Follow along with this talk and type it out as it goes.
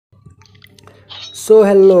So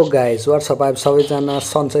hello guys what's up आप सबैजना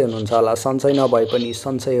सन्चै हुनुहुन्छ होला। सन्चै नभए पनि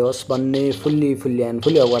सन्चै होस् भन्ने फुल्ली एन्ड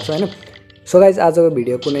फुल्ली अगर्छ हैन। सो गाइज आजको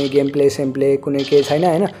भिडियो कुनै गेम प्ले सेमप्ले कुनै केही छैन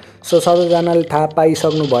हैन। सो सबैजनाले थाहा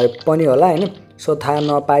पाइसक्नु भए पनि होला हैन। सो थाहा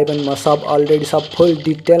नपाए पनि म सब अलरेडी सब फुल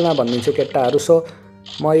डिटेलमा भनिदिन्छु केटाहरू। सो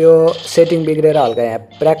म यो सेटिङ बिग्रेर हल्का यहाँ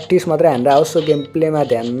प्र्याक्टिस मात्रै हानेर आओस्। सो गेम प्लेमा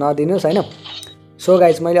ध्यान नदिनुहोस् हैन। सो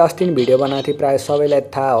गाइज मैले अस्ति नै भिडियो बनाएको थिएँ, प्रायः सबैलाई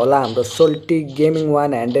थाहा होला हाम्रो सोल्टी gaming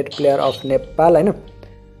one handed player of Nepal हैन।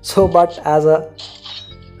 सो बट आज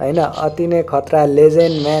हैन अति नै खतरा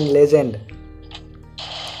लेजेन्ड म्यान लेजेन्ड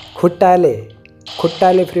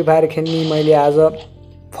खुट्टाले फ्री फायर खेल्ने मैले आज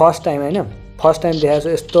फर्स्ट टाइम देखाएको छु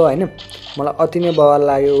यस्तो हैन। मलाई अति नै बवाल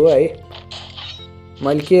लाग्यो हो है।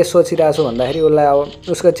 मैले के सोचिरहेको छु भन्दाखेरि उसलाई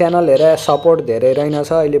अब उसको च्यानल हेरेर सपोर्ट धेरै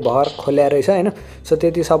रहेनछ, अहिले भर खोल्या रहेछ हैन। सो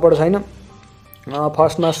त्यति सपोर्ट छैन।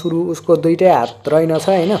 फर्स्टमा सुरु उसको दुईटै हात रहेनछ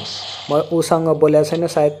हैन। म उसँग बोलेको छैन,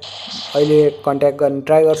 सायद अहिले कन्ट्याक्ट गर्ने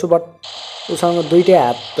ट्राई गर्छु, बट उसँग दुईटै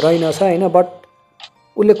हात रहेनछ हैन। बट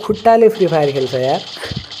उसले खुट्टाले फ्री फायर खेल्छ यार।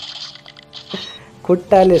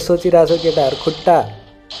 खुट्टाले सोचिरहेको छु केटाहरू, खुट्टा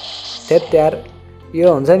त्यत यार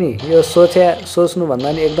यो हुन्छ नि, यो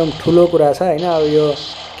सोच्नुभन्दा नि एकदम ठुलो कुरा छ हैन। अब यो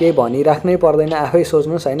केही भनिराख्नै पर्दैन, आफै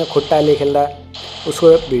सोच्नुहोस् हैन। खुट्टाले खेल्दा उसको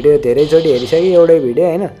भिडियो धेरैचोटि हेरिसकेँ, एउटै भिडियो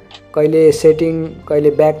हैन। कहिले सेटिङ कहिले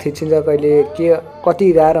ब्याक थिचिन्छ, कहिले के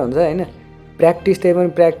कति गाह्रो हुन्छ हैन। प्र्याक्टिस त्यही पनि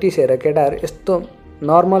प्र्याक्टिस हेर केटाहरू, यस्तो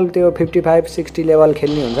नर्मल त्यो 55-60 लेभल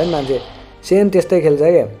खेल्ने हुन्छ नि मान्छे, सेम त्यस्तै खेल्छ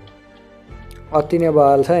क्या। अति नै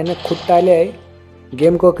बवाल छ हैन। खुट्टाले है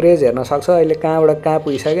गेमको क्रेज हेर्न सक्छ अहिले कहाँबाट कहाँ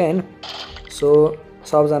पुगिसक्यो हैन। सो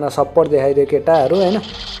सबजना सपोर्ट देखाइदियो केटाहरू हैन।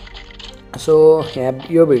 सो यहाँ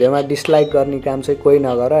यो भिडियोमा डिसलाइक गर्ने काम चाहिँ कोही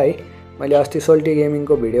नगर है। मैले अस्ति सोल्टी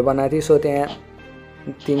गेमिङको भिडियो बनाएको थिएँ, सो त्यहाँ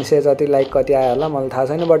 300 जति लाइक कति आयो होला मलाई थाहा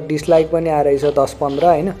छैन, बट डिसलाइक पनि आइरहेछ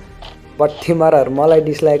 10-15 हैन। बट तिमीहरू मलाई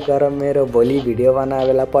डिसलाइक गर, मेरो भोलि भिडियो बनाए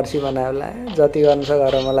बेला पर्सि बनाए बेला जति गर्नु छ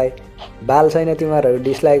गर, मलाई बाल छैन। तिमीहरू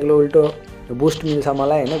डिसलाइकले उल्टो बुस्ट मिल्छ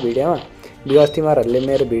मलाई हैन भिडियोमा। बिकज तिमीहरूले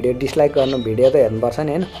मेरो भिडियो डिसलाइक गर्नु, भिडियो त हेर्नुपर्छ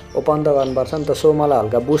नि हैन, ओपन त गर्नुपर्छ नि त। सो मलाई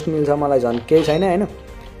हल्का बुस्ट मिल्छ, मलाई झन् केही छैन हैन।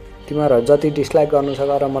 तिमीहरू जति डिसलाइक गर्नु छ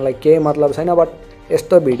गर, मलाई केही मतलब छैन। बट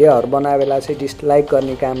यस्तो भिडियोहरू बनाए बेला चाहिँ डिसलाइक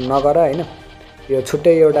गर्ने काम नगर हैन। यो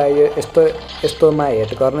छुट्टै एउटा यो यस्तोमा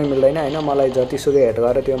हेट गर्नै मिल्दैन हैन। मलाई जतिसुकै हेट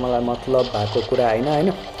गरे त्यो मलाई मतलब भएको कुरा हैन हैन।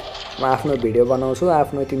 म आफ्नो भिडियो बनाउँछु,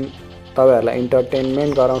 आफ्नो तपाईहरुलाई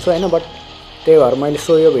इन्टरटेनमेन्ट गराउँछु हैन। बट त्यही भएर मैले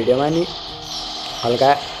सो यो भिडियोमा नि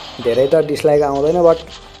हल्का धेरै त डिसलाइक आउँदैन, बट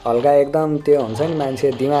हल्का एकदम त्यो हुन्छ नि,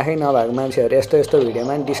 मान्छे दिमागै नभएको मान्छेहरू यस्तो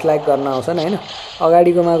भिडियोमा नि डिसलाइक गर्न आउँछन् हैन।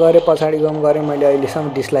 अगाडिकोमा गरे पछाडिकोमा गरे, मैले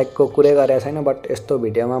अहिलेसम्म डिसलाइकको कुरै गरेको छैन, बट यस्तो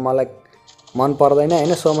भिडियोमा मलाई मन पर्दैन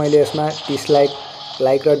हैन। सो मैले यसमा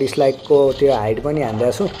लाइक र डिसलाइकको त्यो हाइड पनि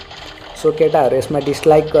हान्दिएको छु। सो केटाहरू यसमा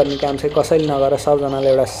डिसलाइक गर्ने काम चाहिँ कसैले नगर,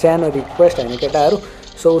 सबजनालाई एउटा सानो रिक्वेस्ट हैन केटाहरू।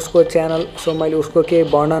 सो उसको च्यानल, सो मैले उसको केही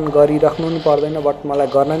वर्णन गरिराख्नु नि पर्दैन, बट मलाई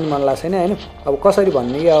गर्न नि मन लाग्छ हैन। अब कसरी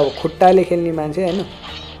भन्ने कि अब खुट्टाले खेल्ने मान्छे हैन,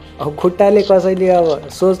 अब खुट्टाले कसैले अब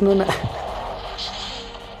सोच्नु न,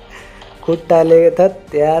 खुट्टाले त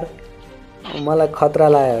यार मलाई खतरा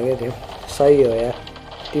लाग्यो क्या त्यो। सही हो यार,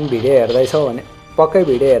 तिमी भिडियो हेर्दैछौ भने पक्कै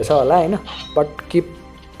भिडियो हेर्छौ होला हैन। बट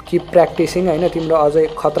किप प्र्याक्टिसिङ हैन। तिम्रो अझै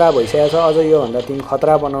खतरा भइसकेको छ, अझै योभन्दा तिमी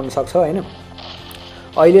खतरा बनाउन सक्छौ हैन।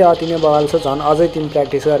 अहिले अति नै बवाल छ, झन् अझै तिमी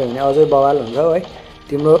प्र्याक्टिस गर्यो भने अझै बवाल हुन्छौ है।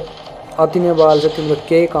 तिम्रो अति नै बवाल छ, तिम्रो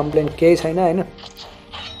केही कम्प्लेन केही छैन हैन।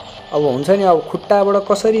 अब हुन्छ नि, अब खुट्टाबाट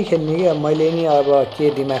कसरी खेल्ने कि मैले नि अब के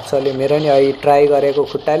दिमाग चल्यो मेरो नि, अहिले ट्राई गरेको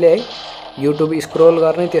खुट्टाले है। युट्युब स्क्रोल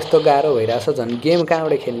गर्नै त्यस्तो गाह्रो भइरहेछ, झन् गेम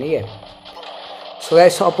कहाँबाट खेल्ने क्या। सो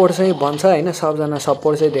गाइस सपोर्ट चाहिँ भन्छ हैन, सबजना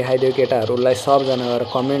सपोर्ट चाहिँ देखाइदियो केटाहरूलाई। सबजना गएर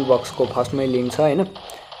कमेन्ट बक्सको फर्स्टमै लिङ्क छ हैन,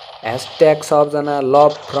 ह्यासट्याग सबजना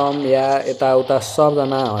लभ फ्रम या यताउता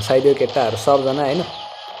सबजना हँसाइदियो केटाहरू सबजना हैन।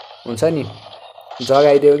 हुन्छ नि,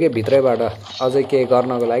 जगाइदियो कि भित्रैबाट अझै केही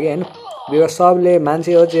गर्नको लागि हैन। बिकज सबले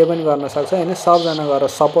मान्छे हो, जे पनि गर्न सक्छ हैन। सबजना गएर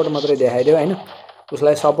सपोर्ट मात्रै देखाइदियो हैन।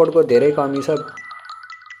 उसलाई सपोर्टको धेरै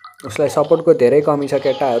कमी छ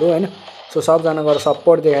केटाहरू हैन। सो सबजना गएर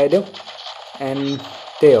सपोर्ट देखाइदियो एन्ड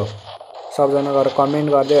त्यही हो। सबजना गएर कमेन्ट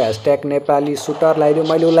गरिदियो, ह्यासट्याग नेपाली सुटर लगाइदियो।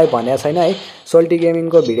 मैले उसलाई भनेको छैन है, सोल्टी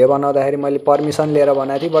गेमिङको भिडियो बनाउँदाखेरि मैले पर्मिसन लिएर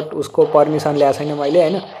बनाएको थिएँ, बट उसको पर्मिसन ल्याएको छैन मैले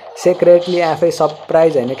हैन। सिक्रेटली आफै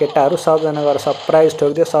सरप्राइज हैन केटाहरू, सबजना गएर सरप्राइज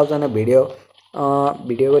ठोकिदियो। सबजना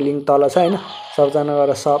भिडियोको लिङ्क तल छ हैन, सबजना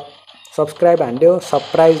गएर सब्सक्राइब हान्दियो,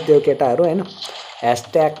 सरप्राइज दियो केटाहरू हैन।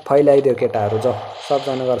 ह्यासट्याग फैलाइदियो केटाहरू, जो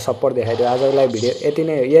सबजना गएर सपोर्ट देखाइदियो। आजको लागि भिडियो यति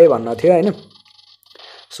नै, यही भन्न थियो हैन।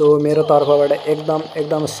 सो मेरो तर्फबाट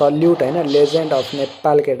एकदम सल्युट हैन, लेजेन्ड अफ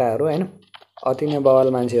नेपाल केटाहरू हैन। अति नै बवाल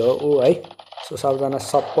मान्छे हो ऊ है। सो सबजना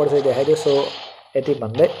सपोर्ट चाहिँ देखाइदियो। सो यति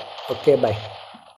भन्दै ओके बाई।